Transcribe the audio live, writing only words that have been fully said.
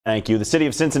Thank you. The city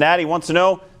of Cincinnati wants to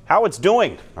know how it's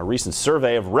doing. A recent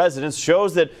survey of residents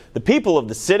shows that the people of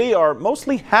the city are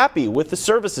mostly happy with the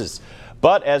services.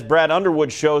 But as Brad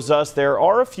Underwood shows us, there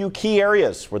are a few key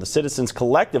areas where the citizens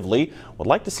collectively would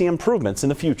like to see improvements in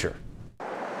the future.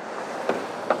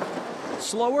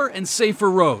 Slower and safer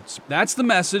roads. That's the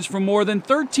message from more than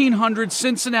 1,300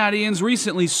 Cincinnatians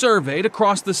recently surveyed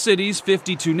across the city's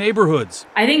 52 neighborhoods.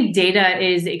 I think data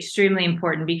is extremely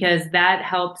important because that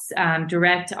helps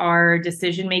direct our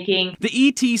decision making. The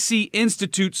ETC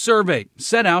Institute survey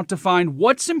set out to find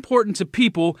what's important to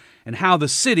people and how the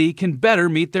city can better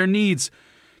meet their needs.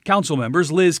 Council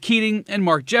members Liz Keating and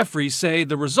Mark Jeffries say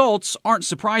the results aren't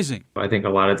surprising. I think a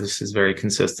lot of this is very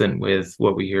consistent with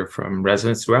what we hear from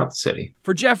residents throughout the city.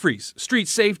 For Jeffries, street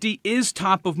safety is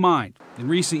top of mind. In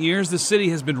recent years, the city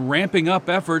has been ramping up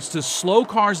efforts to slow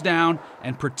cars down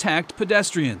and protect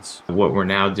pedestrians. What we're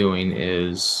now doing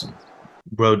is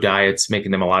road diets,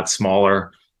 making them a lot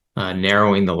smaller,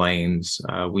 narrowing the lanes.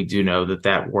 We do know that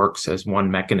that works as one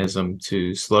mechanism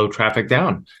to slow traffic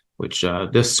down, which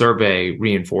this survey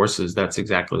reinforces. That's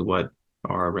exactly what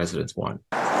our residents want.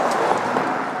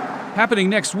 Happening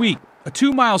next week, a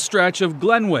 2-mile stretch of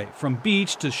Glenway from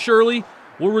Beach to Shirley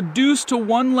will reduce to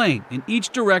 1 lane in each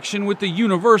direction with the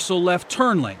universal left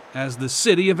turn lane as the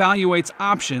city evaluates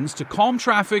options to calm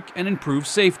traffic and improve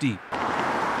safety.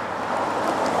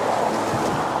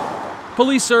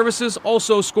 Police services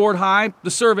also scored high. The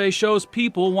survey shows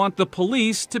people want the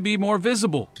police to be more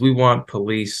visible. We want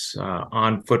police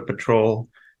on foot patrol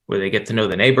where they get to know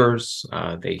the neighbors,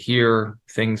 they hear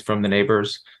things from the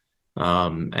neighbors,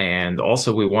 and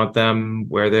also we want them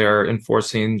where they're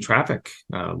enforcing traffic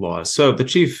laws. So the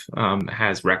chief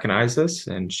has recognized this,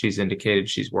 and she's indicated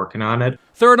she's working on it.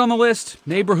 Third on the list,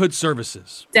 neighborhood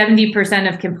services.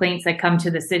 70% of complaints that come to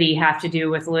the city have to do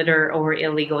with litter or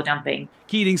illegal dumping.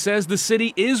 Keating says the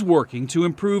city is working to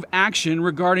improve action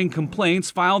regarding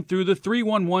complaints filed through the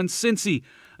 311 Cincy,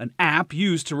 an app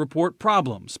used to report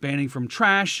problems spanning from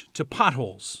trash to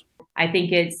potholes. I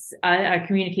think it's a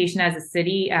communication as a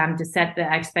city to set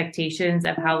the expectations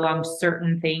of how long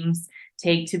certain things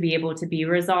take to be able to be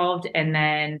resolved. And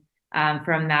then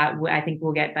from that, I think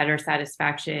we'll get better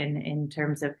satisfaction in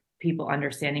terms of people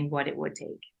understanding what it would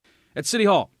take. At City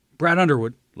Hall, Brad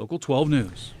Underwood, Local 12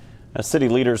 News. Now, city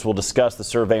leaders will discuss the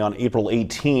survey on April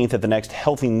 18th at the next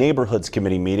Healthy Neighborhoods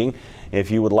Committee meeting. If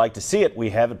you would like to see it, we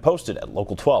have it posted at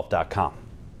local12.com.